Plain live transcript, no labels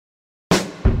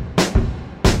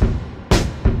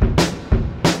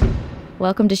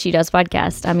Welcome to She Does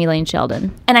Podcast. I'm Elaine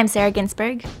Sheldon. And I'm Sarah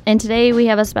Ginsberg. And today we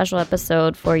have a special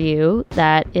episode for you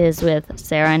that is with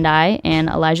Sarah and I and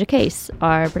Elijah Case,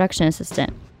 our production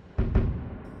assistant.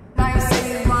 Now you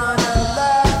say you wanna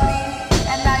love me,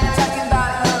 and now you're talking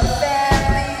about your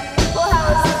family. Well,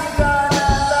 how is it you gonna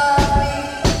love me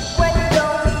when you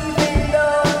don't even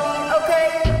know me,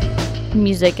 okay?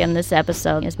 Music in this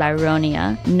episode is by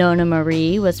Ronia. Nona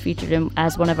Marie was featured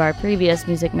as one of our previous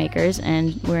music makers,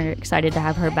 and we're excited to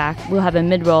have her back. We'll have a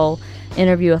mid-roll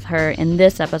interview with her in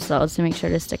this episode, so make sure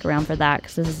to stick around for that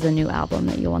because this is a new album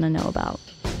that you'll want to know about.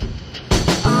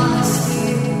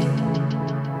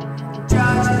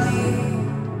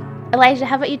 Elijah,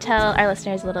 how about you tell our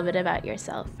listeners a little bit about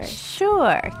yourself first?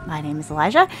 Sure. My name is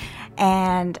Elijah,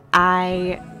 and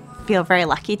I feel very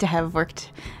lucky to have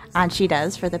worked on She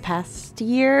Does for the past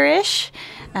year-ish.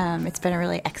 It's been a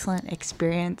really excellent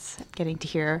experience getting to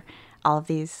hear all of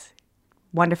these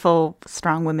wonderful,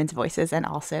 strong women's voices and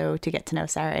also to get to know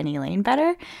Sarah and Elaine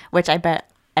better, which I bet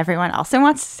everyone also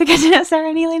wants to get to know Sarah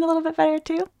and Elaine a little bit better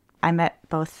too. I met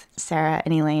both Sarah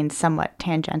and Elaine somewhat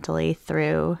tangentially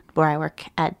through where I work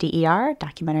at DER,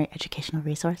 Documentary Educational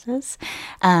Resources.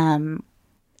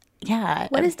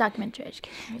 What is Documentary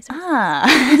Education Resources?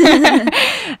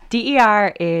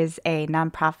 DER is a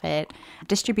nonprofit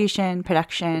distribution,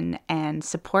 production, and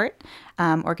support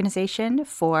organization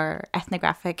for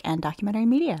ethnographic and documentary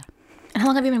media. And how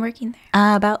long have you been working there?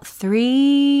 About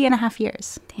 3.5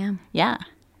 years. Damn. Yeah.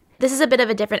 This is a bit of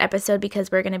a different episode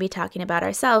because we're going to be talking about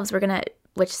ourselves.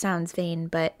 Which sounds vain,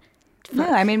 but No,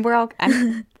 I mean,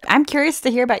 I'm curious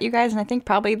to hear about you guys, and I think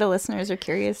probably the listeners are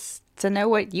curious to know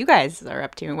what you guys are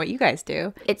up to and what you guys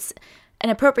do. it's an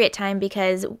appropriate time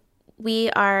because we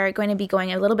are going to be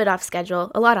going a lot off schedule.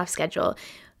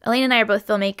 Elaine and I are both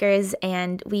filmmakers,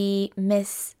 and we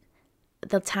miss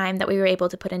the time that we were able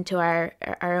to put into our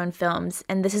own films.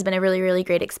 And this has been a really, really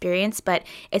great experience, but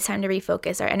it's time to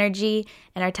refocus our energy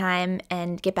and our time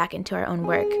and get back into our own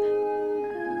work.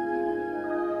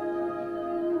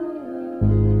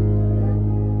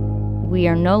 We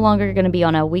are no longer going to be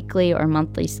on a weekly or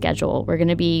monthly schedule. We're going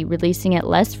to be releasing it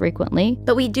less frequently.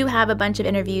 But we do have a bunch of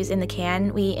interviews in the can.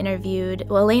 Elaine interviewed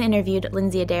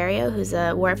Lindsay Addario, who's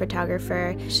a war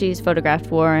photographer. She's photographed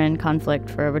war and conflict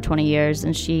for over 20 years,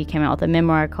 and she came out with a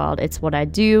memoir called It's What I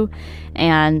Do,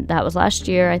 and that was last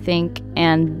year, I think.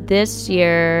 And this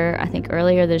year, I think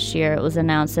earlier this year, it was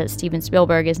announced that Steven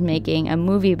Spielberg is making a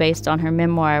movie based on her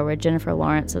memoir where Jennifer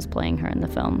Lawrence is playing her in the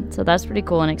film. So that's pretty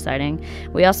cool and exciting.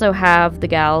 We also have the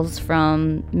gals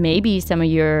from maybe some of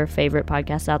your favorite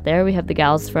podcasts out there. We have the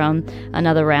gals from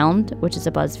Another Round, which is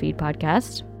a BuzzFeed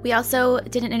podcast. We also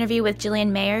did an interview with Jillian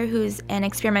Mayer, who's an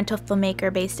experimental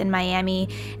filmmaker based in Miami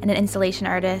and an installation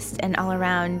artist and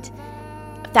all-around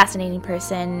fascinating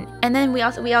person. And then we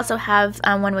also have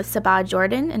one with Sabah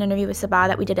Jordan, an interview with Sabah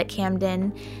that we did at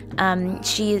Camden.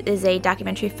 She is a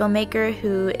documentary filmmaker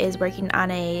who is working on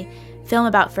a film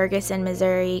about Ferguson,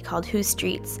 Missouri called Whose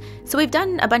Streets. So we've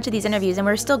done a bunch of these interviews, and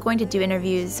we're still going to do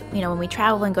interviews, when we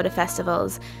travel and go to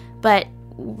festivals, but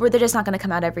they're just not going to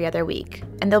come out every other week.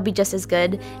 And they'll be just as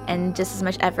good and just as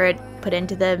much effort put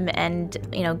into them and,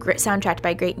 soundtracked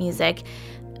by great music.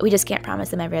 We just can't promise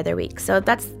them every other week. So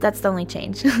that's the only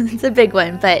change. It's a big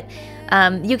one, but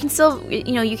you can still,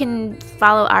 you can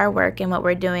follow our work and what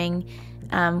we're doing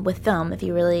with film if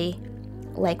you really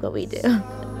like what we do.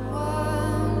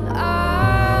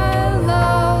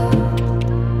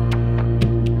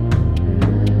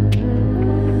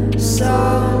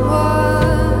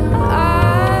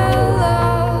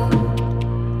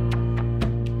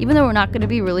 Even though we're not going to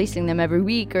be releasing them every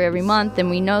week or every month, and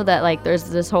we know that there's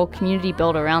this whole community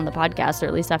built around the podcast, or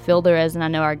at least I feel there is, and I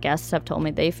know our guests have told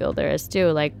me they feel there is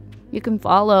too. You can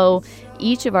follow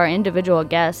each of our individual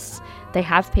guests. They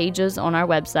have pages on our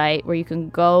website where you can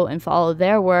go and follow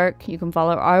their work. You can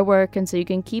follow our work, and so you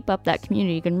can keep up that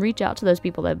community. You can reach out to those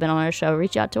people that have been on our show.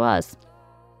 Reach out to us.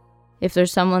 If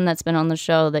there's someone that's been on the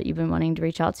show that you've been wanting to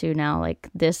reach out to now,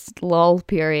 this lull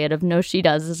period of No She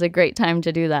Does is a great time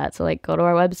to do that. So go to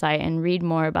our website and read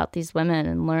more about these women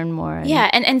and learn more.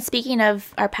 Yeah, and speaking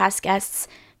of our past guests,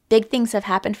 big things have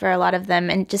happened for a lot of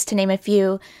them. And just to name a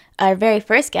few, our very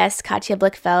first guest, Katja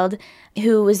Blichfeld,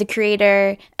 who was the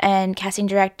creator and casting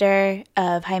director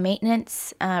of High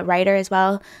Maintenance, writer as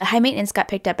well. High Maintenance got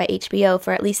picked up by HBO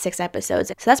for at least 6 episodes.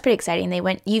 So that's pretty exciting. They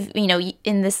went,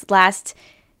 in this last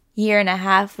year and a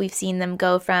half, we've seen them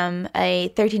go from a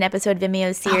 13-episode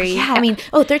Vimeo series.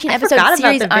 13-episode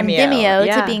series on Vimeo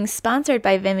to being sponsored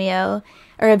by Vimeo,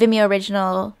 or a Vimeo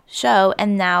original show,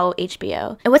 and now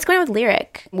HBO. And what's going on with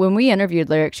Lyric? When we interviewed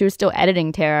Lyric, she was still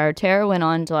editing Tara. Tara went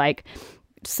on to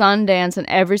Sundance and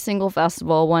every single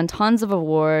festival, won tons of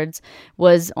awards,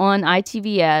 was on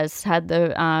ITVS, had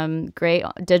the great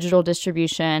digital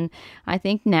distribution. I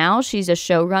think now she's a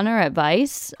showrunner at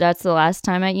Vice. That's the last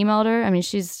time I emailed her. I mean,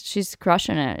 she's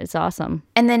crushing it. It's awesome.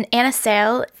 And then Anna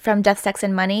Sale from Death, Sex,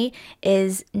 and Money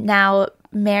is now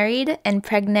married and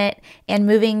pregnant and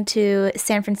moving to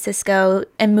San Francisco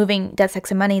and moving Death,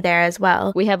 Sex, and Money there as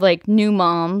well. We have like new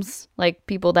moms, like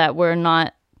people that were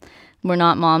not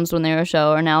moms when they were a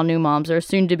show are now new moms or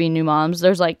soon to be new moms.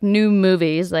 There's like new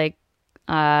movies, like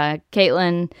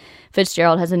Caitlin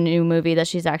Fitzgerald has a new movie that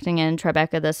she's acting in,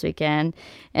 Tribeca, this weekend.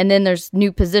 And then there's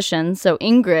new positions. So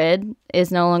Ingrid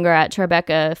is no longer at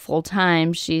Tribeca full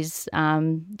time. She's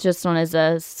just on as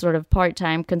a sort of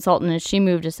part-time consultant, and she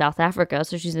moved to South Africa,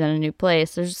 so she's in a new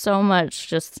place. There's so much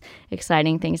just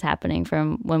exciting things happening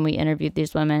from when we interviewed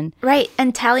these women. Right.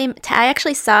 And I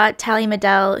actually saw Tally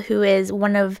Medell, who is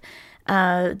one of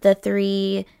the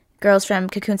 3 girls from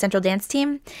Cocoon Central Dance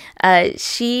Team.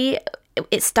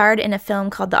 It starred in a film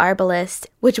called The Arbalist,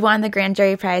 which won the Grand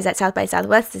Jury Prize at South by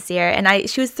Southwest this year. And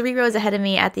she was 3 rows ahead of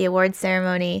me at the awards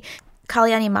ceremony.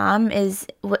 Kalyani Mom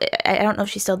I don't know if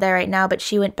she's still there right now, but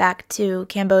she went back to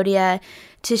Cambodia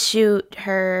to shoot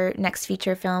her next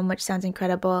feature film, which sounds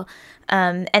incredible.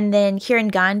 And then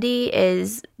Kiran Gandhi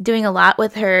is doing a lot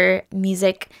with her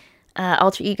music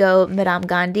alter ego, Madame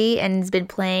Gandhi, and has been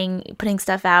putting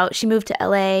stuff out. She moved to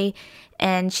LA,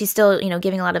 and she's still,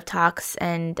 giving a lot of talks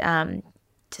and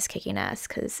just kicking ass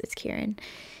because it's Kiran.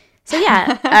 So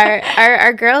yeah,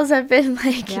 our girls have been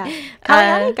like,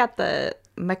 Kalyani got the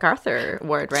MacArthur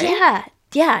Award, right?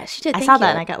 Yeah, she did. I saw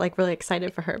that and I got like really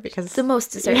excited for her because it's the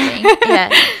most deserving.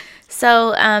 Yeah.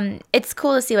 So it's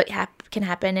cool to see what can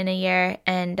happen in a year,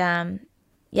 and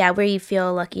we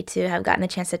feel lucky to have gotten a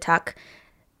chance to talk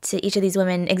to each of these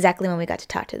women exactly when we got to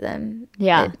talk to them.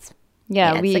 It's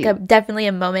like definitely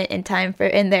a moment in time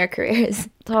in their careers.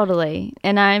 Totally.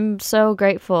 And I'm so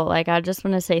grateful. Like, I just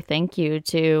want to say thank you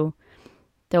to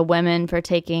the women for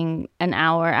taking an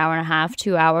hour and a half,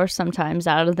 2 hours sometimes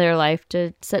out of their life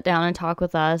to sit down and talk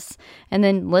with us. And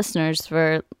then listeners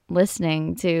for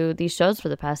listening to these shows for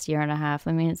the past year and a half.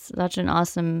 I mean, it's such an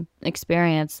awesome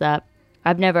experience that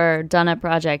I've never done a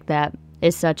project that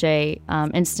is such a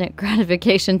instant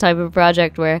gratification type of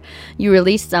project where you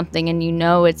release something and you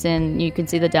can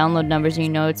see the download numbers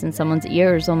and it's in someone's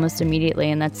ears almost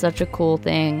immediately, and that's such a cool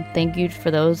thing. Thank you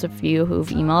for those of you who've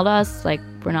emailed us. Like,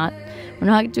 we're not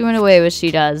doing away with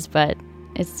She Does, but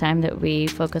it's time that we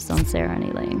focus on Sarah and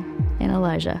Elaine and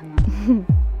Elijah.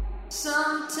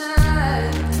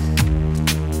 Sometimes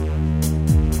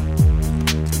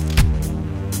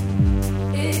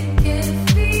it can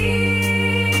feel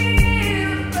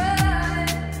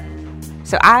right.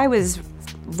 So I was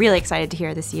really excited to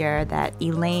hear this year that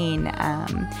Elaine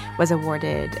was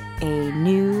awarded a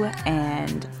new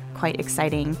and quite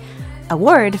exciting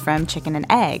award from Chicken and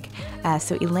Egg.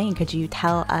 So Elaine, could you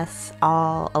tell us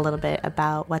all a little bit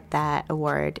about what that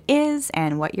award is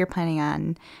and what you're planning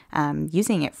on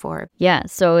using it for? Yeah,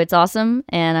 so it's awesome,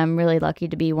 and I'm really lucky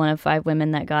to be one of 5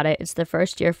 women that got it. It's the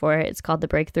first year for it. It's called the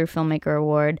Breakthrough Filmmaker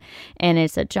Award, and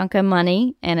it's a chunk of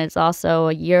money, and it's also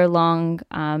a year-long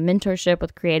mentorship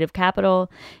with Creative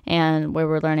Capital, and where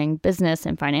we're learning business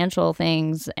and financial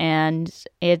things, and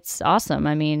it's awesome.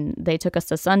 I mean, they took us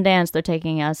to Sundance. They're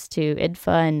taking us to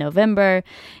IDFA in November,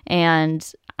 and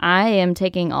I am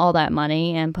taking all that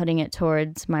money and putting it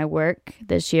towards my work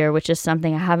this year, which is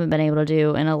something I haven't been able to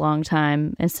do in a long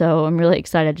time. And so I'm really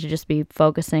excited to just be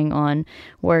focusing on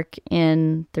work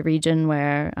in the region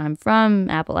where I'm from,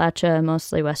 Appalachia,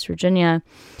 mostly West Virginia.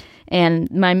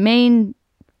 And my main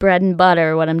bread and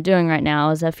butter, what I'm doing right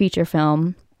now, is a feature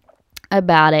film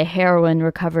about a heroin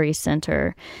recovery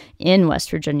center in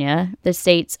West Virginia. The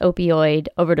state's opioid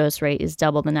overdose rate is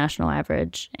double the national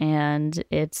average, and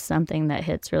it's something that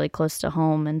hits really close to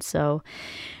home. And so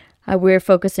we're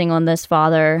focusing on this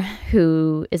father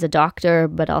who is a doctor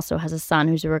but also has a son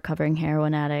who's a recovering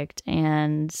heroin addict.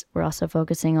 And we're also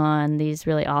focusing on these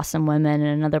really awesome women in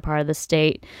another part of the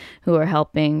state who are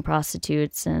helping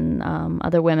prostitutes and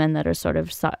other women that are sort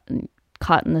of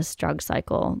caught in this drug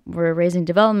cycle. We're raising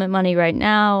development money right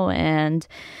now, and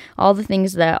all the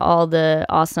things that all the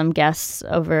awesome guests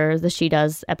over the She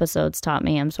Does episodes taught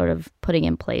me, I'm sort of putting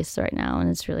in place right now, and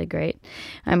it's really great.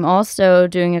 I'm also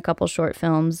doing a couple short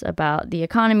films about the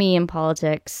economy and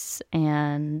politics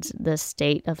and the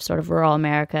state of sort of rural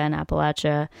America and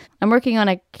Appalachia. I'm working on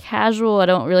a casual, I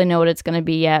don't really know what it's going to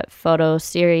be yet, photo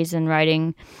series and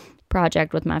writing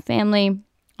project with my family.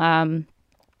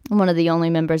 one of the only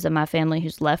members of my family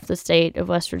who's left the state of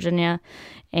West Virginia,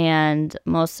 and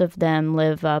most of them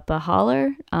live up a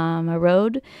holler, a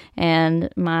road, and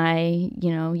my,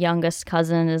 youngest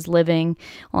cousin is living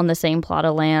on the same plot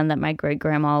of land that my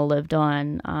great-grandma lived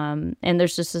on, and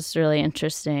there's just this really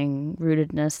interesting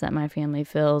rootedness that my family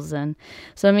feels, and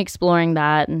so I'm exploring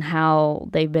that and how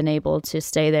they've been able to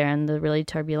stay there in the really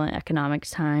turbulent economic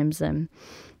times, and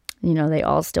they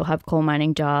all still have coal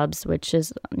mining jobs, which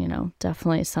is,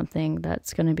 definitely something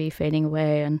that's going to be fading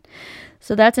away. And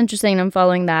so that's interesting. I'm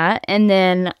following that. And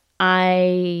then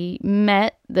I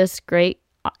met this great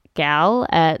gal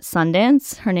at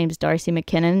Sundance. Her name's Darcy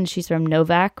McKinnon. She's from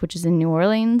Novak, which is in New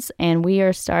Orleans. And we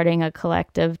are starting a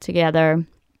collective together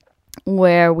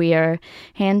where we are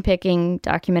handpicking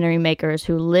documentary makers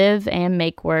who live and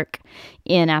make work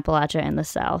in Appalachia and the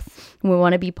South. We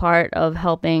want to be part of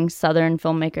helping Southern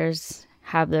filmmakers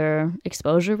have their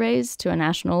exposure raised to a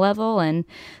national level. And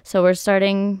so we're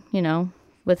starting,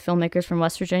 with filmmakers from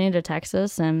West Virginia to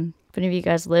Texas. And if any of you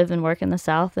guys live and work in the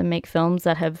South and make films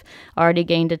that have already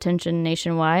gained attention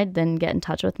nationwide, then get in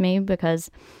touch with me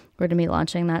because we're going to be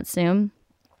launching that soon.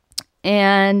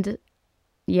 And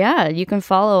yeah, you can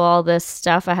follow all this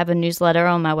stuff. I have a newsletter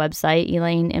on my website,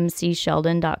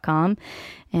 ElaineMCSheldon.com,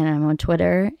 and I'm on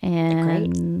Twitter.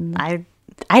 And great.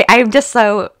 I'm just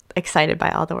so excited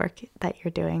by all the work that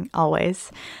you're doing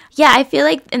always. Yeah, I feel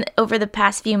like over the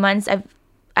past few months,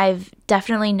 I've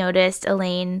definitely noticed,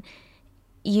 Elaine,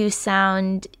 your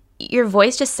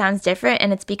voice just sounds different,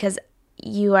 and it's because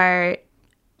you are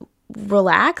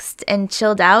relaxed and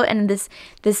chilled out, and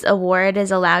this award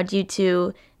has allowed you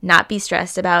to not be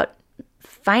stressed about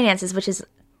finances, which is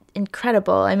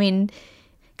incredible. I mean,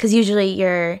 because usually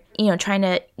you're, trying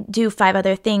to do 5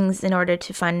 other things in order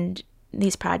to fund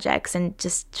these projects and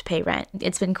just to pay rent.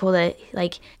 It's been cool to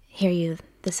hear you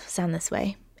sound this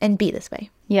way and be this way.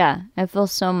 Yeah, I feel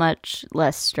so much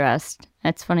less stressed.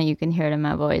 It's funny, you can hear it in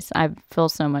my voice. I feel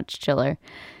so much chiller.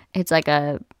 It's like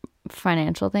a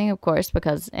financial thing, of course,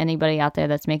 because anybody out there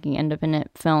that's making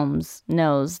independent films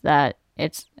knows that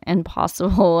it's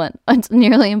impossible, it's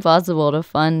nearly impossible to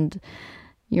fund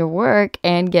your work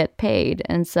and get paid.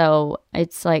 And so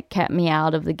it's kept me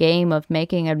out of the game of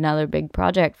making another big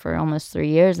project for almost 3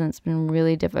 years, and it's been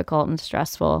really difficult and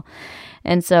stressful.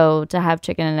 And so to have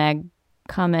Chicken and Egg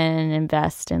come in and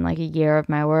invest in a year of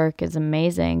my work is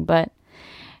amazing. But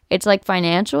it's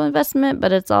financial investment,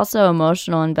 but it's also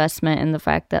emotional investment in the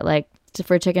fact that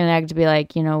for Chicken and Egg to be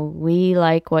we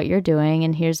like what you're doing,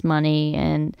 and here's money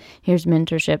and here's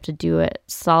mentorship to do it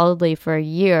solidly for a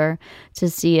year to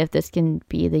see if this can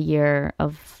be the year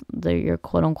of your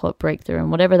quote unquote breakthrough. And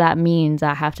whatever that means,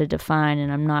 I have to define,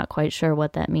 and I'm not quite sure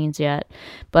what that means yet.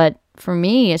 But for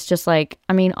me, it's just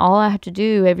all I have to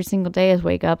do every single day is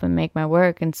wake up and make my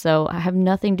work. And so I have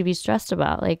nothing to be stressed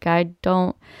about.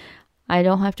 I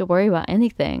don't have to worry about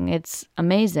anything. It's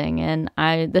amazing. And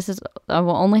I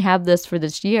will only have this for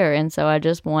this year. And so I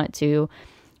just want to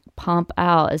pump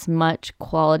out as much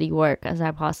quality work as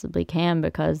I possibly can,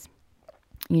 because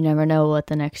you never know what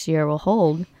the next year will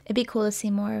hold. It'd be cool to see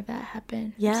more of that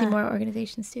happen. Yeah. See more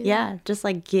organizations do that. Yeah, just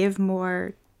give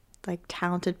more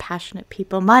talented, passionate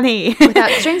people money. Without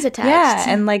strings attached.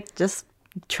 Yeah, and just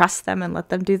trust them and let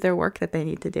them do their work that they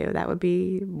need to do. That would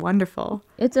be wonderful.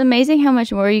 It's amazing how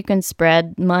much more you can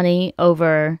spread money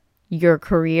over your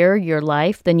career, your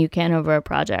life, than you can over a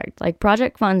project.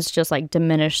 Project funds just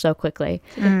diminish so quickly.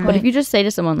 But if you just say to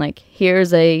someone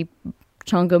here's a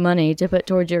chunk of money to put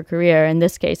towards your career, in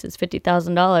this case it's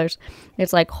 $50,000,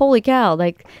 it's holy cow,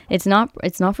 it's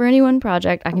not for any one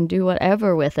project. I can do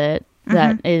whatever with it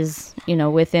that is,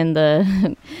 within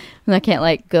the I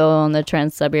can't go on the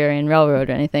Trans-Siberian Railroad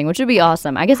or anything, which would be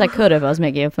awesome. I guess I could if I was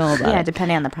making a film about it. Yeah,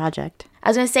 depending on the project. I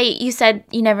was going to say, you said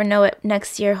you never know what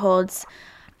next year holds.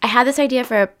 I had this idea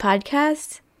for a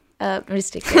podcast. I'm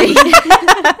just kidding.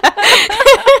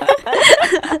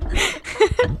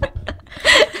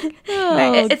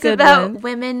 It's about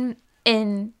women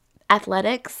in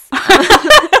athletics.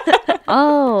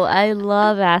 Oh, I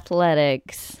love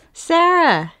athletics.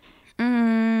 Sarah.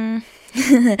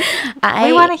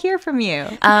 I want to hear from you.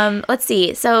 Let's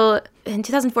see. So in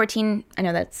 2014, I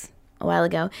know that's a while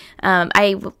ago,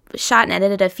 I shot and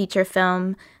edited a feature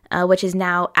film, which is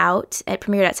now out. It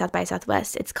premiered at South by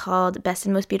Southwest. It's called Best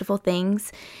and Most Beautiful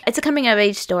Things. It's a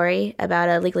coming-of-age story about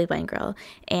a legally blind girl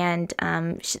and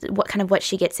what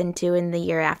she gets into in the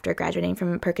year after graduating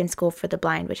from Perkins School for the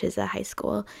Blind, which is a high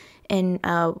school in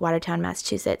Watertown,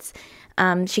 Massachusetts.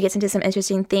 She gets into some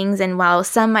interesting things, and while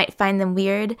some might find them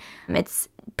weird, it's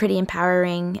pretty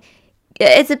empowering.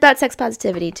 It's about sex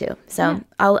positivity too. So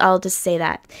I'll just say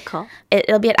that. Cool.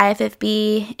 It'll be at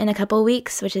IFFB in a couple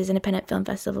weeks, which is Independent Film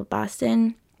Festival of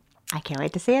Boston. I can't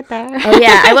wait to see it there. Oh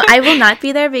yeah, I will not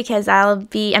be there because I'm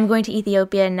going to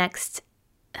Ethiopia next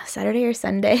Saturday or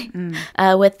Sunday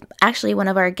with actually one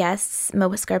of our guests, Mo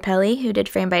Scarpelli, who did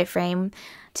Frame by Frame,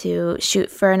 to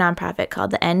shoot for a nonprofit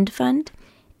called the End Fund.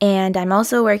 And I'm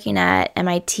also working at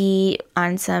MIT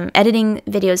on some editing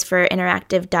videos for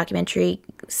interactive documentary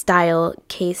style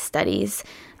case studies.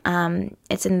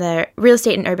 It's in the real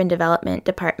estate and urban development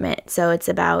department. So it's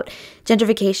about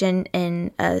gentrification in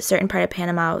a certain part of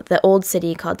Panama, the old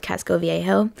city called Casco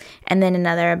Viejo, and then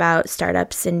another about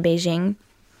startups in Beijing.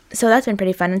 So that's been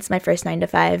pretty fun. It's my first 9 to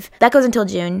 5. That goes until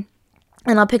June.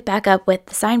 And I'll pick back up with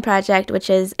the Sign Project, which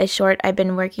is a short I've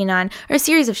been working on, or a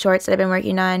series of shorts that I've been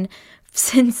working on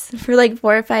for like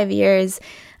 4 or 5 years,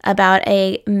 about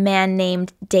a man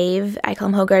named Dave. I call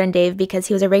him Hogarden Dave because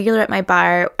he was a regular at my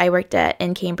bar I worked at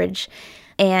in Cambridge,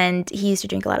 and he used to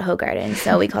drink a lot of Hogarden,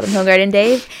 so we called him Hogarden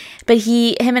Dave. But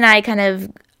him and I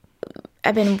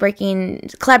I've been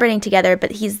collaborating together,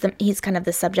 but he's kind of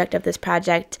the subject of this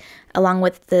project, along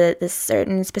with this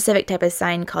certain specific type of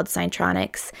sign called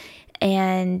Signtronics.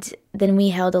 And then we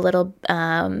held a little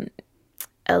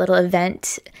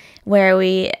event where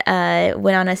we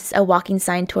went on a walking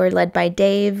sign tour led by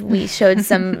Dave. We showed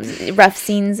some rough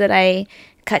scenes that I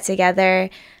cut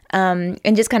together,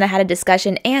 and just kind of had a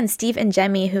discussion. And Steve and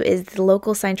Jemmy, who is the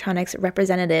local Signtronics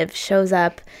representative, shows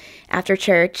up after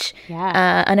church,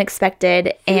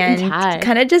 unexpected, and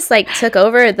kind of just like took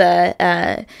over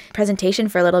the presentation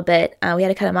for a little bit. We had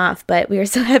to cut him off, but we were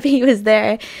so happy he was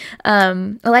there.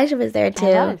 Elijah was there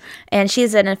too, and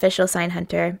she's an official sign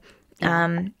hunter.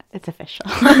 It's official.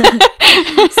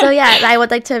 So yeah, I'd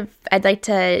like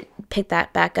to pick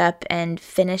that back up and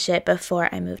finish it before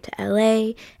I move to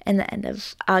LA in the end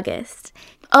of August.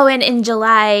 Oh, and in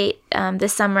July,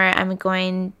 this summer, I'm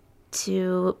going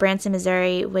to Branson,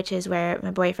 Missouri, which is where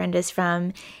my boyfriend is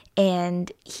from,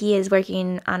 and he is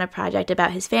working on a project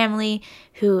about his family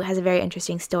who has a very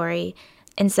interesting story,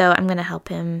 and so I'm going to help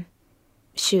him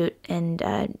shoot and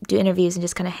do interviews and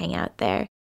just kind of hang out there.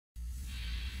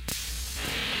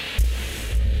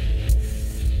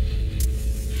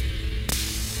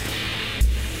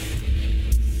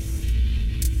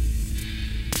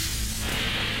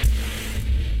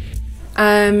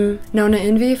 I'm Nona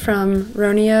Envy from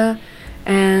Ronia,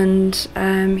 and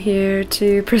I'm here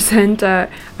to present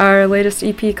our latest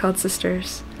EP called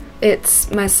Sisters.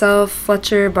 It's myself,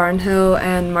 Fletcher Barnhill,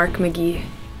 and Mark McGee.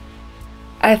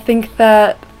 I think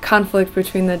that conflict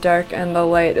between the dark and the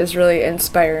light is really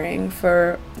inspiring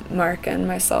for Mark and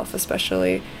myself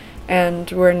especially,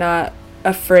 and we're not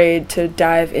afraid to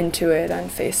dive into it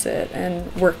and face it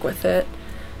and work with it,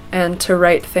 and to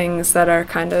write things that are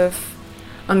kind of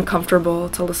uncomfortable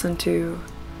to listen to,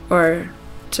 or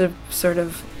to sort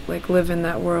of like live in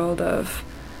that world of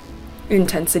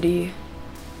intensity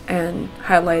and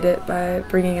highlight it by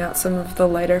bringing out some of the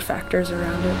lighter factors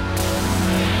around it.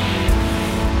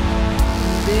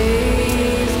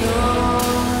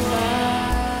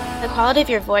 The quality of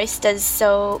your voice does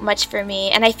so much for me,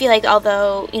 and I feel like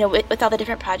although, with all the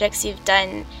different projects you've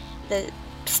done, the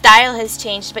style has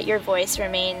changed, but your voice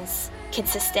remains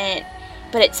consistent,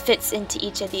 but it fits into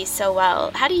each of these so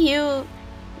well. How do you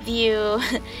view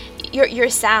your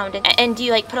sound, and do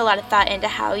you put a lot of thought into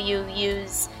how you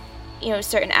use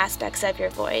certain aspects of your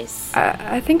voice?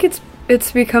 I think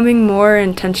it's becoming more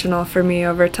intentional for me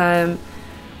over time,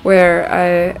 where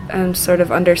I am sort of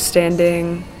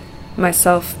understanding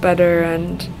myself better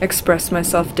and express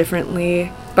myself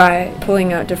differently by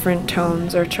pulling out different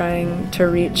tones or trying to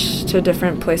reach to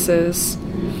different places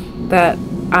that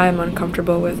I'm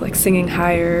uncomfortable with, like singing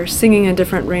higher, singing a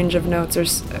different range of notes, or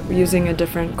using a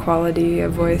different quality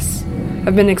of voice.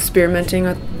 I've been experimenting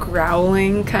with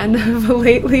growling kind of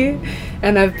lately,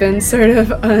 and I've been sort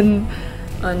of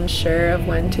unsure of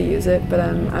when to use it, but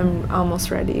I'm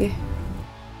almost ready.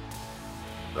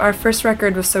 Our first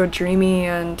record was so dreamy,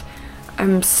 and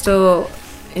I'm still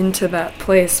into that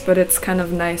place, but it's kind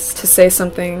of nice to say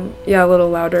something, a little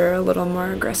louder, a little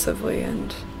more aggressively,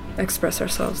 and express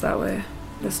ourselves that way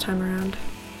this time around.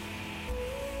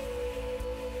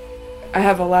 I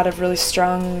have a lot of really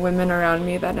strong women around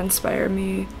me that inspire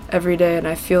me every day, and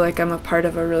I feel like I'm a part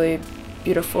of a really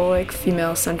beautiful,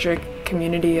 female-centric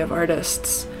community of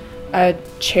artists. I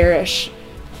cherish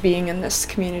being in this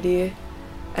community,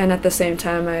 and at the same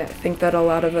time, I think that a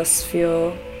lot of us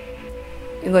feel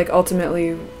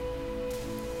ultimately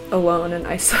alone and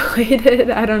isolated.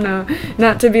 I don't know,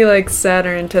 not to be sad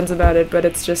or intense about it, but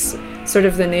it's just sort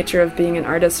of the nature of being an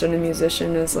artist and a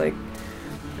musician is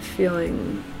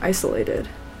feeling isolated,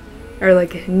 or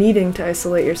like needing to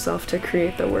isolate yourself to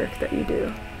create the work that you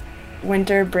do.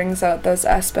 Winter brings out those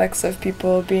aspects of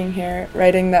people being here.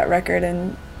 Writing that record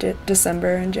in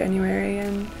December and January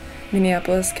in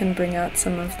Minneapolis can bring out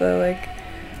some of the like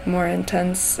more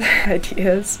intense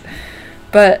ideas.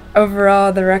 But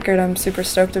overall, the record I'm super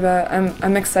stoked about.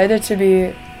 I'm excited to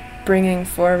be bringing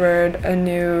forward a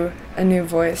new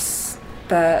voice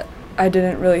that I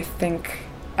didn't really think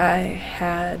I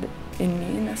had in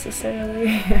me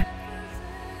necessarily.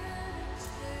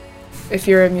 If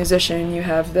you're a musician, you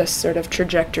have this sort of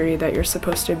trajectory that you're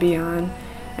supposed to be on,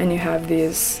 and you have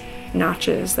these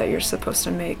notches that you're supposed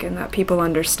to make and that people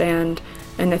understand,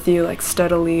 and if you like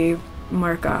steadily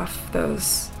mark off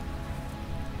those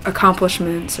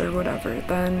accomplishments or whatever,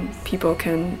 then people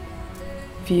can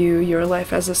view your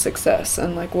life as a success,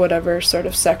 and like whatever sort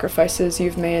of sacrifices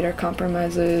you've made or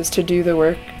compromises to do the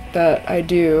work that I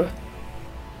do,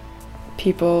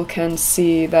 people can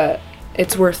see that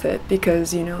it's worth it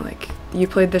because, you know, like you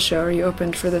played the show or you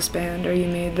opened for this band or you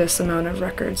made this amount of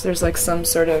records. There's like some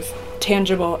sort of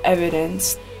tangible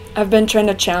evidence. I've been trying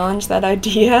to challenge that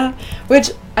idea,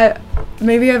 which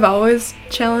maybe I've always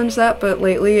challenged that, but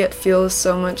lately it feels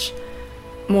so much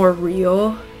more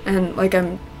real and like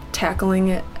I'm tackling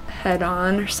it head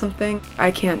on or something.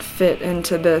 I can't fit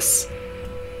into this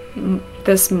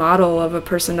model of a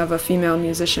person, of a female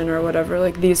musician or whatever.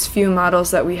 Like these few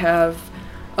models that we have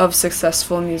of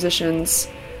successful musicians,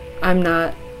 I'm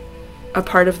not a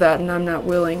part of that, and I'm not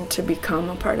willing to become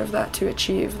a part of that to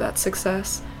achieve that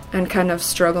success, and kind of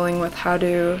struggling with how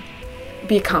to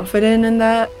be confident in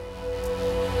that.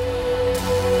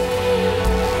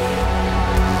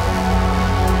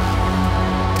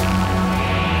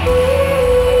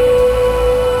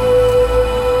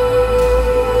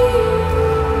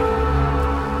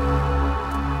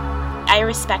 I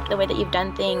respect the way that you've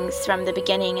done things from the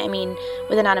beginning. I mean,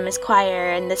 with Anonymous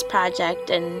Choir and this project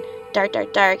and Dark,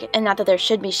 Dark, Dark, and not that there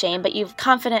should be shame, but you've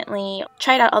confidently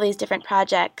tried out all these different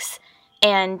projects,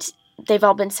 and they've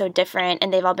all been so different,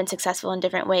 and they've all been successful in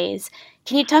different ways.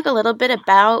 Can you talk a little bit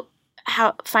about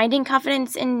how finding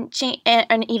confidence in change,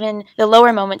 and even the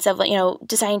lower moments of, you know,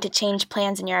 deciding to change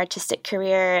plans in your artistic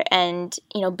career, and,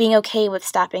 you know, being okay with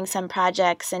stopping some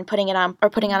projects and putting it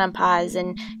on pause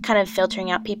and kind of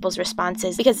filtering out people's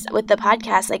responses? Because with the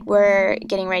podcast, like, we're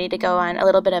getting ready to go on a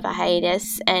little bit of a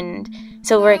hiatus, and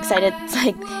so we're excited,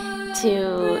 like,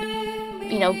 to,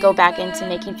 you know, go back into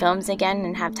making films again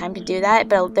and have time to do that.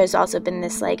 But there's also been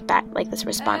this this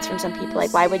response from some people,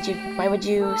 like, why would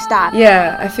you stop?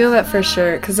 Yeah, I feel that for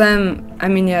sure, because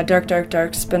Dark, Dark,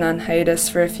 Dark's been on hiatus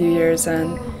for a few years,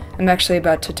 and I'm actually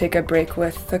about to take a break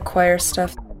with the choir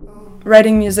stuff.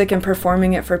 Writing music and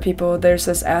performing it for people, there's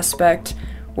this aspect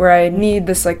where I need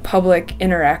this like public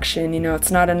interaction. You know,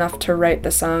 it's not enough to write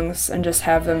the songs and just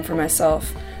have them for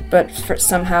myself, but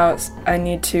somehow I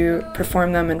need to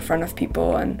perform them in front of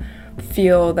people and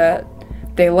feel that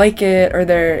they like it, or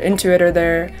they're into it, or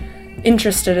they're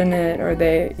interested in it, or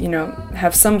they, you know,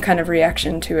 have some kind of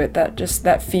reaction to it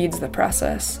that feeds the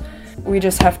process. We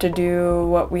just have to do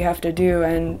what we have to do,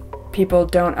 and people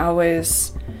don't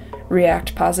always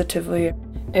react positively.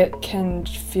 It can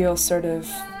feel sort of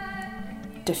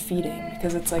defeating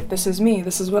because it's like, this is me,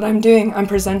 this is what I'm doing, I'm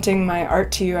presenting my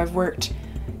art to you, I've worked,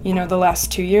 you know, the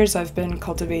last 2 years I've been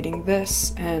cultivating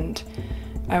this, and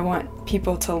I want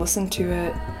people to listen to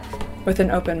it with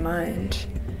an open mind.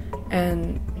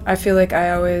 And I feel like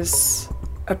I always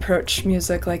approach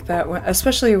music like that,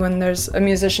 especially when there's a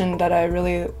musician that I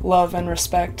really love and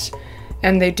respect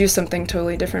and they do something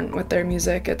totally different with their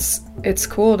music. It's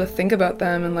cool to think about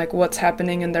them and like what's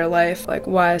happening in their life, like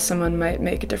why someone might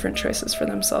make different choices for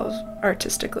themselves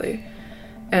artistically.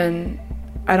 And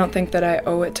I don't think that I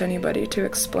owe it to anybody to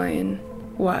explain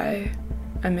why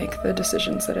I make the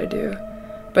decisions that I do.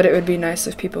 But it would be nice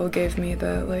if people gave me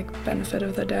the like benefit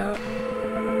of the doubt.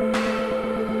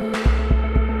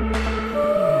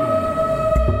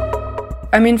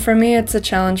 I mean, for me, it's a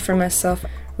challenge for myself.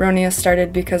 Ronia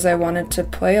started because I wanted to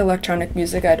play electronic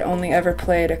music. I'd only ever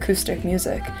played acoustic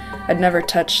music. I'd never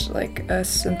touched like a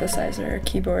synthesizer or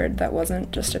keyboard that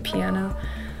wasn't just a piano.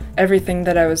 Everything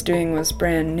that I was doing was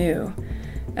brand new,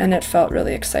 and it felt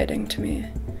really exciting to me.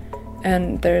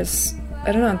 And there's,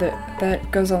 I don't know,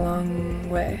 that goes a long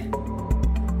way.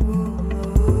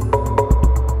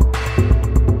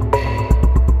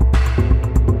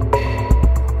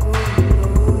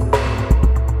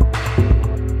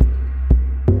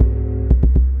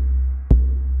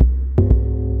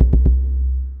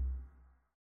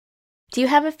 Do you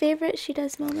have a favorite She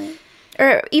Does moment?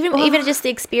 or even just the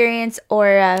experience,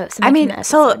 or something I mean, from the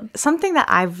so episode? something that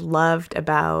I've loved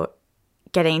about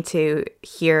getting to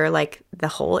hear like the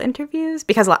whole interviews,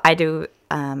 because I do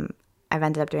I've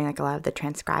ended up doing like a lot of the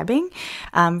transcribing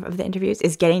of the interviews,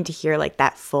 is getting to hear like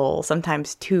that full,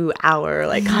 sometimes 2-hour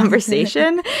like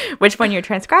conversation, which when you're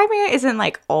transcribing it isn't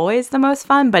like always the most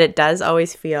fun, but it does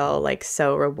always feel like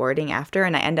so rewarding after.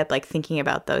 And I end up like thinking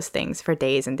about those things for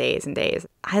days and days and days.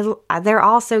 They're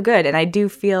all so good. And I do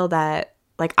feel that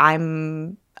like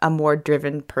I'm a more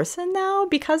driven person now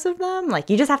because of them.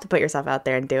 Like you just have to put yourself out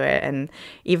there and do it. And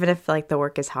even if like the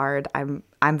work is hard, I'm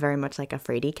very much like a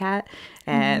fraidy cat,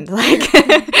 and like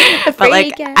but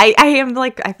like cat. I am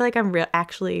like, I feel like I'm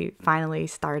actually finally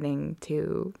starting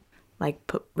to like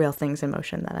put real things in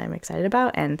motion that I'm excited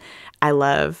about. And I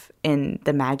love in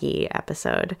the Maggie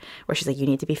episode where she's like, you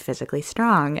need to be physically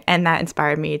strong, and that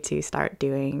inspired me to start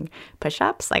doing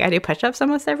push-ups. Like I do push-ups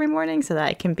almost every morning so that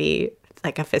I can be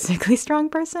like a physically strong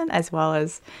person, as well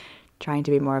as trying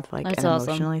to be more of like That's an awesome.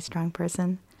 emotionally strong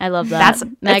person. I love that.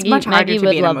 That's much harder Maggie to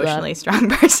would be an love emotionally that. strong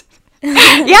person.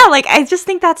 Yeah, like I just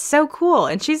think that's so cool.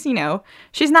 And she's, you know,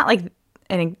 she's not like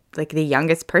like the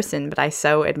youngest person, but I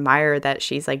so admire that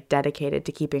she's like dedicated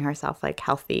to keeping herself like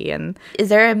healthy. And Is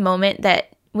there a moment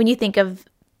that when you think of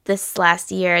this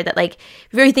last year that like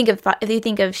if you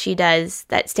think of She Does,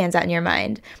 that stands out in your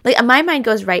mind? Like my mind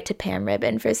goes right to Pam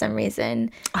Ribbon for some reason,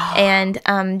 and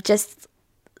just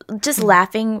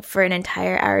laughing for an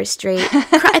entire hour straight.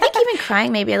 I think even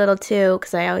crying maybe a little too,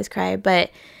 because I always cry. But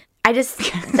I just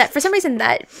that for some reason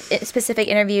that specific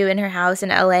interview in her house in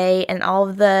LA and all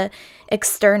of the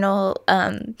external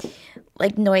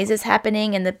like noises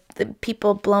happening and the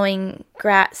people blowing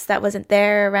grass that wasn't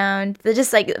there around, they're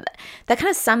just like that kind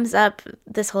of sums up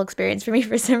this whole experience for me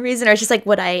for some reason, or it's just like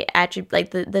what I attribute,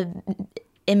 like the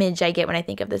image I get when I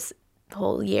think of this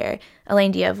whole year.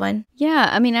 Elaine, do you have one? Yeah,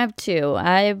 I mean, I have two.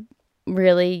 I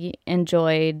really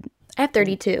enjoyed I have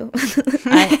 32.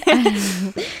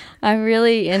 I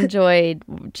really enjoyed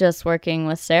just working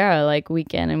with Sarah like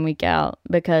week in and week out,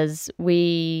 because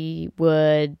we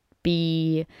would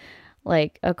be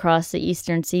like across the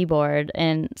eastern seaboard,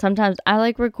 and sometimes I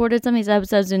like recorded some of these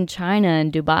episodes in China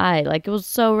and Dubai. Like it was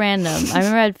so random. I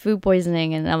remember I had food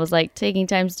poisoning and I was like taking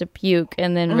times to puke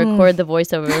and then record the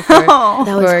voiceover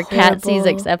for Cat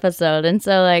C's episode. And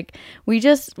so like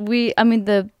I mean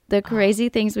the crazy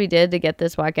things we did to get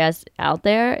this podcast out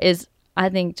there is, I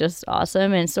think, just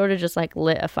awesome, and sort of just like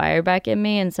lit a fire back in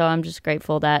me. And so I'm just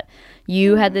grateful that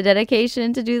you had the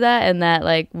dedication to do that, and that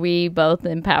like we both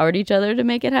empowered each other to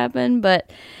make it happen.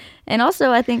 And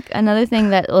also I think another thing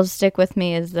that will stick with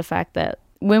me is the fact that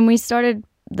when we started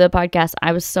the podcast,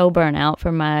 I was so burnt out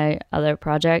from my other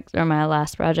project, or my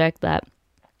last project, that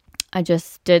I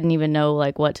just didn't even know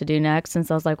like what to do next. And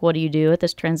so I was like, what do you do at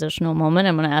this transitional moment?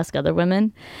 I'm going to ask other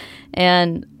women.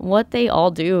 And what they all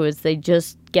do is they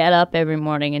just get up every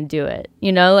morning and do it.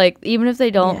 You know, like even if they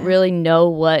don't really know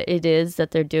what it is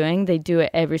that they're doing, they do it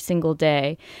every single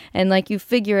day. And like you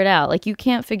figure it out. Like you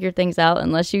can't figure things out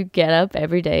unless you get up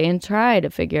every day and try to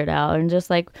figure it out. And just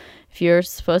like, if you're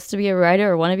supposed to be a writer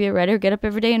or want to be a writer, get up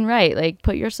every day and write. Like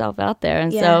put yourself out there.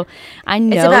 And so I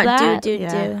know it's about that.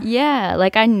 do. Yeah,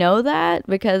 like I know that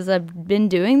because I've been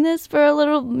doing this for a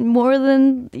little more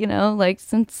than, you know, like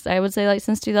since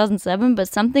 2007, but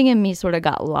something in me sort of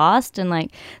got lost, and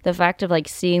like the fact of like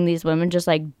seeing these women just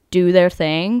like do their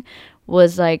thing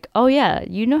was like, oh yeah,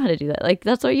 you know how to do that. Like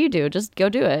that's what you do. Just go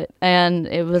do it. And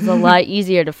it was a lot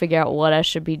easier to figure out what I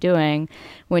should be doing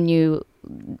when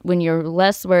you're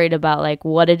less worried about like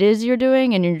what it is you're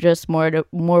doing, and you're just more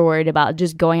worried about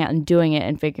just going out and doing it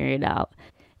and figuring it out.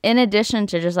 In addition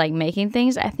to just like making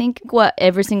things, I think what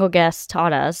every single guest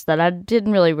taught us that I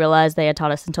didn't really realize they had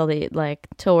taught us until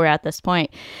we're at this point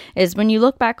is when you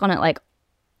look back on it, like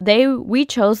we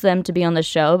chose them to be on the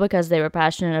show because they were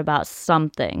passionate about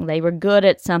something. They were good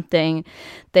at something.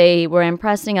 They were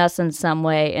impressing us in some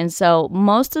way. And so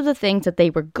most of the things that they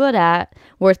were good at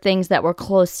were things that were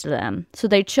close to them. So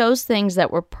they chose things that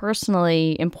were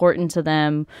personally important to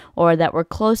them or that were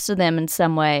close to them in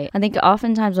some way. I think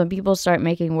oftentimes when people start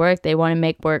making work, they want to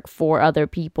make work for other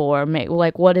people, or make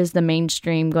like, what is the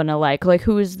mainstream going to like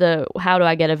how do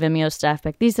I get a Vimeo staff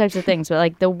pick? These types of things. But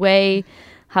like the way,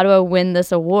 how do I win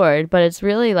this award? But it's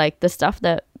really like the stuff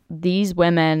that these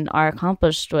women are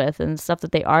accomplished with and the stuff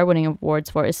that they are winning awards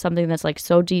for is something that's like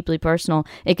so deeply personal.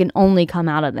 It can only come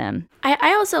out of them.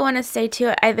 I also want to say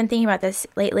too, I've been thinking about this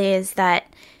lately, is that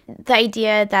the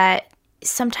idea that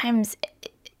sometimes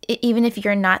even if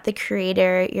you're not the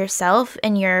creator yourself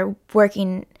and you're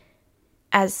working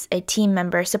as a team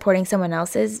member supporting someone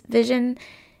else's vision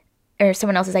or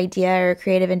someone else's idea or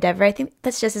creative endeavor, I think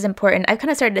that's just as important. I've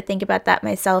kind of started to think about that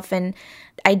myself, and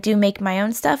I do make my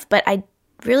own stuff, but I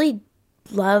really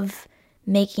love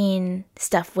making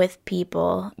stuff with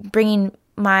people, bringing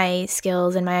my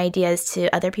skills and my ideas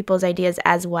to other people's ideas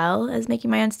as well as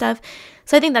making my own stuff.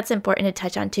 So I think that's important to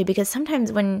touch on too, because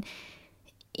sometimes when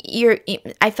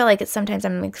I feel like sometimes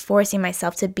I'm like forcing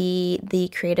myself to be the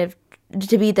creative,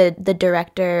 to be the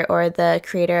director or the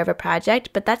creator of a project,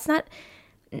 but that's not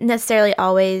necessarily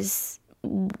always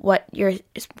what your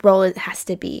role has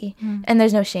to be. And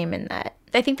there's no shame in that.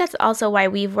 I think that's also why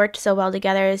we've worked so well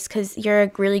together, is because you're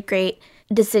a really great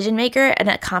decision maker and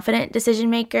a confident decision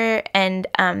maker, and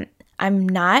I'm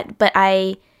not, but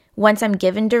once I'm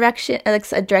given direction, like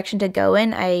a direction to go in,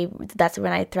 that's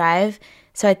when I thrive.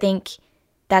 So I think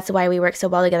that's why we work so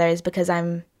well together, is because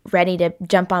I'm ready to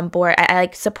jump on board. I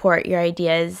like support your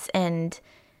ideas, and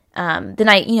then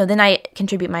I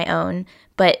contribute my own,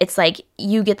 but it's like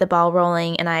you get the ball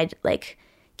rolling and I like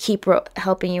keep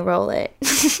helping you roll it.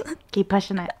 Keep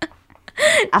pushing it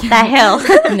up that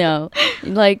hill. No,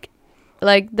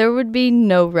 like there would be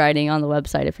no writing on the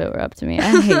website if it were up to me.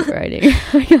 I hate writing.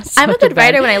 I'm a good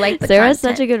writer when I like the Sarah's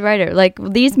content. such a good writer. Like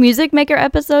these Music Maker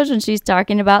episodes, when she's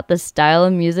talking about the style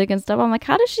of music and stuff, I'm like,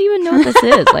 how does she even know what this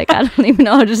is? Like, I don't even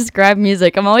know how to describe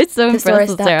music. I'm always so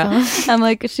impressed with Sarah. I'm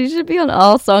like, she should be on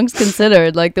All Songs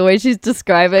Considered. Like the way she's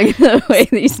describing the way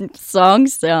these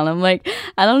songs sound. I'm like,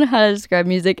 I don't know how to describe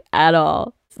music at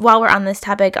all. While we're on this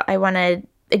topic, I want to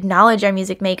acknowledge our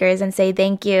music makers and say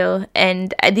thank you.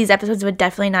 And these episodes would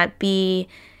definitely not be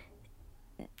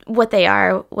what they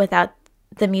are without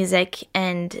the music.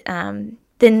 And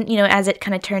then, as it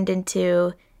kind of turned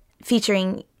into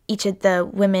featuring each of the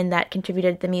women that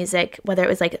contributed the music, whether it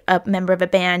was like a member of a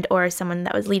band or someone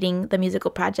that was leading the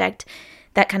musical project,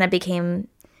 that kind of became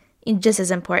just as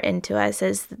important to us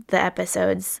as the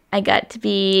episodes. I got to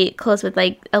be close with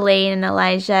like Elaine and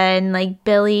Elijah, and like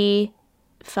Billy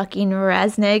fucking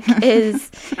Resnick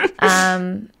is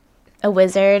a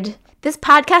wizard. This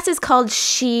podcast is called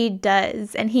She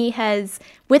Does, and he has,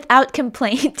 without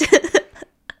complaint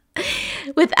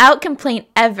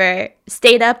ever,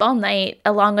 stayed up all night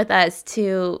along with us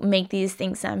to make these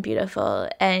things sound beautiful,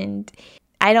 and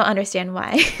I don't understand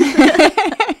why.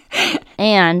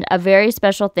 And a very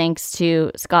special thanks to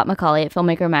Scott McCauley at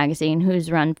Filmmaker Magazine,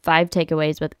 who's run 5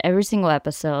 takeaways with every single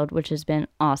episode, which has been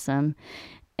awesome.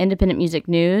 Independent Music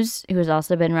News, who has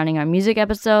also been running our music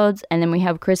episodes. And then we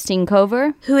have Christine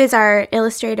Cover, who is our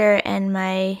illustrator and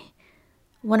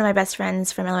one of my best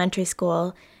friends from elementary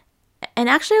school. And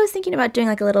actually, I was thinking about doing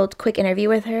like a little quick interview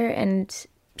with her, and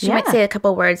she might say a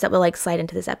couple words that will like slide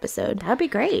into this episode. That'd be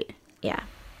great. Yeah.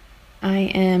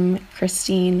 I am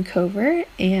Christine Cover,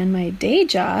 and my day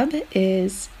job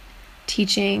is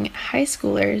teaching high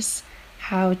schoolers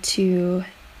how to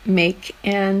make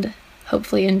and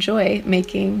hopefully enjoy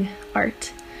making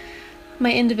art.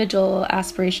 My individual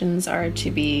aspirations are to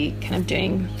be kind of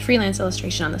doing freelance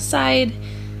illustration on the side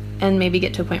and maybe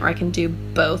get to a point where I can do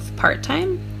both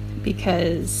part-time,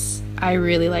 because I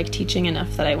really like teaching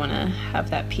enough that I want to have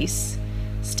that piece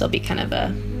still be kind of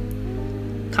a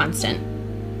constant.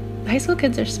 High school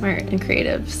kids are smart and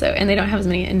creative, and they don't have as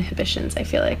many inhibitions, I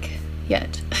feel like,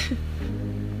 yet.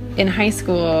 In high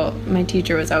school, my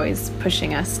teacher was always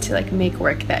pushing us to like make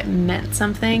work that meant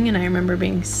something, and I remember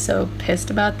being so pissed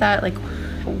about that. Like,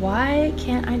 why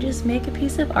can't I just make a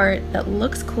piece of art that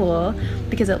looks cool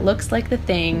because it looks like the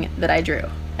thing that I drew,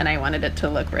 and I wanted it to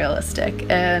look realistic?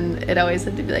 And it always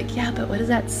had to be like, yeah, but what does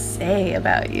that say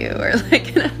about you? Or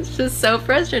like, and I was just so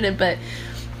frustrated. But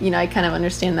I kind of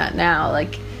understand that now,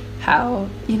 like how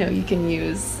you can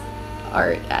use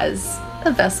art as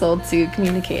a vessel to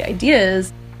communicate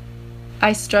ideas.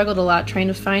 I struggled a lot trying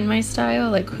to find my style,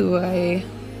 like who I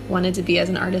wanted to be as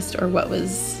an artist, or what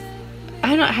was, I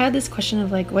don't know, I had this question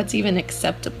of like, what's even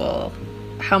acceptable?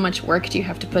 How much work do you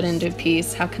have to put into a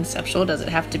piece? How conceptual does it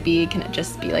have to be? Can it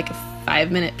just be like a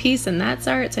 5-minute piece and that's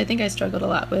art? So I think I struggled a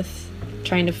lot with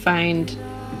trying to find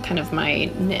kind of my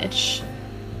niche.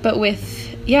 But with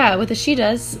the She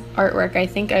Does artwork, I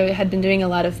think I had been doing a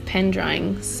lot of pen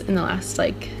drawings in the last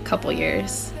like couple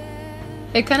years.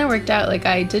 It kind of worked out. Like,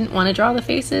 I didn't want to draw the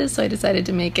faces, so I decided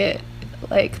to make it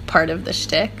like part of the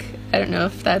shtick. I don't know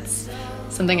if that's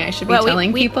something I should be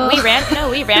telling people. We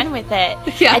ran with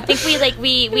it. Yeah. I think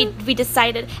we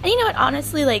decided, and you know what,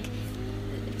 honestly, like,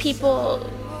 people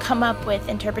come up with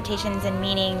interpretations and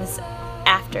meanings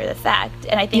after the fact,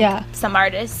 and I think some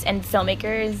artists and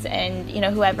filmmakers and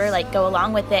whoever like go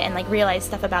along with it and like realize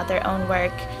stuff about their own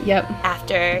work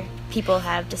after people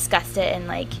have discussed it and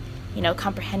like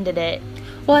comprehended it.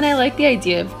 Well, and I like the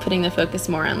idea of putting the focus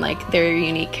more on like their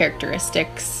unique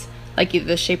characteristics, like either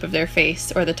the shape of their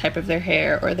face or the type of their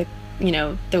hair or the, you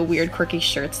know, the weird quirky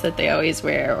shirts that they always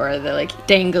wear or the like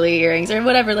dangly earrings or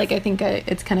whatever. Like I think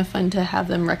it's kind of fun to have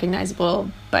them recognizable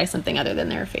by something other than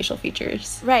their facial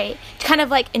features. Right. Kind of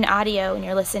like in audio when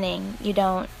you're listening, you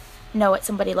don't know what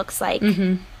somebody looks like.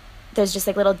 There's just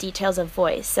like little details of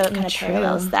voice, so it kind of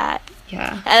parallels that.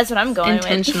 Yeah. That's what I'm going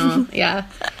Intentional. with. Yeah.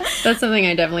 That's something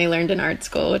I definitely learned in art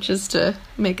school, which is to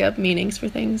make up meanings for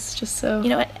things just so. You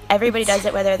know what? Everybody does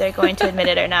it whether they're going to admit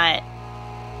it or not.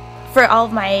 For all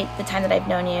of the time that I've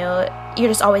known you, you're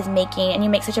just always making, and you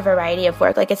make such a variety of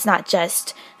work. Like, it's not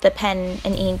just the pen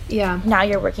and ink. Yeah. Now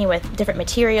you're working with different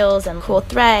materials and cool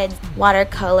threads,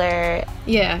 watercolor.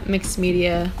 Yeah, mixed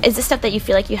media. Is this stuff that you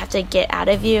feel like you have to get out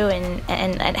of you, and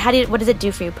what does it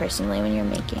do for you personally when you're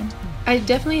making? I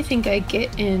definitely think I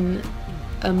get in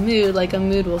a mood, like a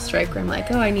mood will strike where I'm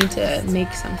like, oh, I need to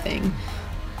make something.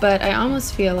 But I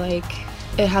almost feel like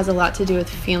it has a lot to do with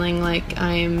feeling like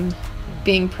I'm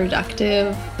being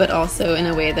productive, but also in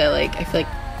a way that like I feel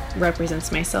like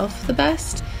represents myself the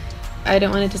best. I don't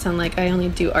want it to sound like I only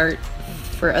do art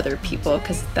for other people,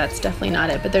 because that's definitely not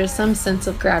it, but there's some sense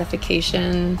of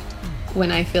gratification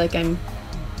when I feel like I'm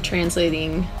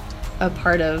translating a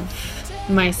part of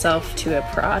myself to a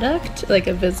product, like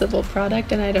a visible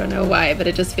product, and I don't know why, but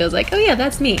it just feels like, oh yeah,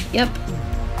 that's me. Yep.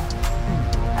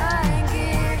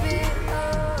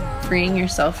 Freeing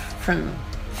yourself from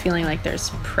feeling like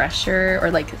there's pressure, or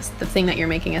like the thing that you're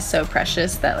making is so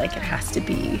precious that like it has to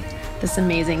be this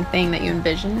amazing thing that you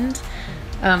envisioned.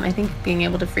 I think being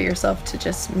able to free yourself to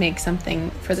just make something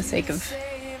for the sake of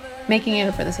making it,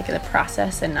 or for the sake of the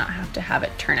process, and not have to have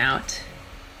it turn out.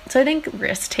 So I think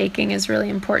risk taking is really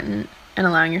important, and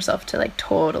allowing yourself to like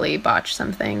totally botch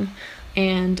something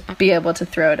and be able to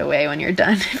throw it away when you're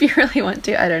done if you really want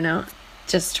to. I don't know.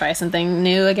 Just try something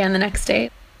new again the next day.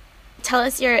 Tell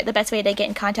us the best way to get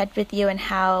in contact with you and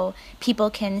how people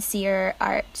can see your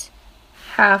art.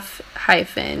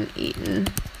 Half-Eaten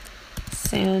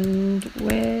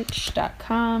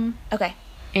Sandwich.com. Okay.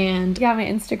 And yeah, my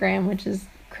Instagram, which is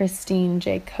Christine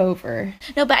J. Cover.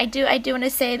 No, but I do want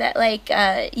to say that like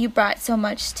you brought so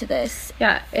much to this.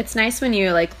 Yeah, it's nice when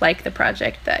you like the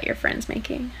project that your friend's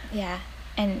making. Yeah,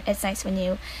 and it's nice when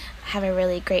you have a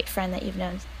really great friend that you've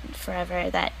known forever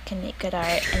that can make good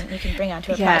art and you can bring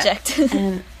onto a project.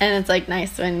 and it's like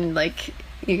nice when like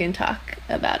you can talk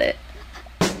about it.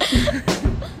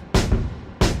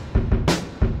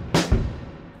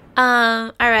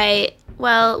 All right.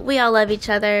 Well, we all love each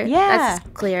other. Yeah. That's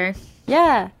clear.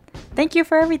 Yeah. Thank you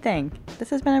for everything. This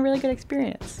has been a really good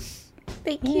experience.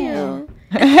 Thank you.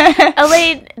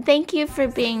 Elaine, thank you for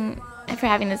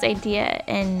having this idea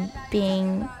and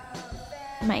being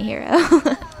my hero.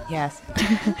 Yes.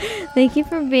 Thank you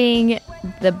for being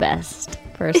the best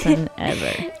person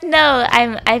ever. No,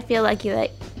 I feel lucky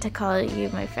like to call you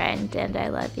my friend, and I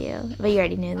love you. But you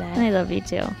already knew that. I love you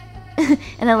too.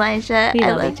 And Elijah, We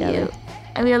I love love each you. other.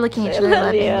 And we are looking at each other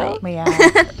lovingly. We are.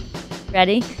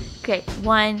 Ready? Okay,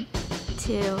 1,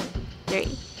 2, 3.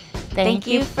 Thank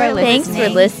you for Thanks for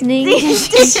listening. listening.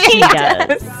 She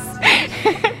does.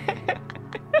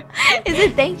 Is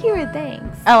it thank you or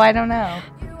thanks? Oh, I don't know.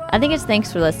 I think it's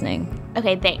thanks for listening.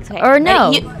 Okay, thanks. Okay. Or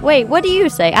no. Ready? Wait, what do you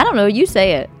say? I don't know. You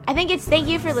say it. I think it's thank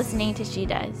you for listening to She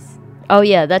Does. Oh,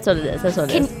 yeah. That's what it is. That's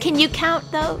what it is. Can you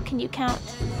count, though? Can you count?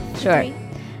 Sure. 3?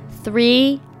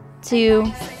 3, 2,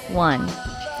 1.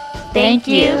 Thank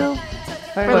you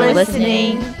for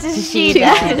listening to She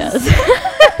Does.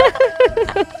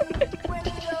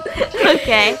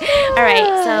 Okay. All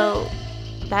right. So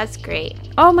that's great.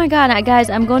 Oh my God, guys!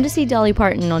 I'm going to see Dolly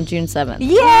Parton on June 7th.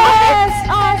 Yes!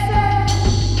 Awesome!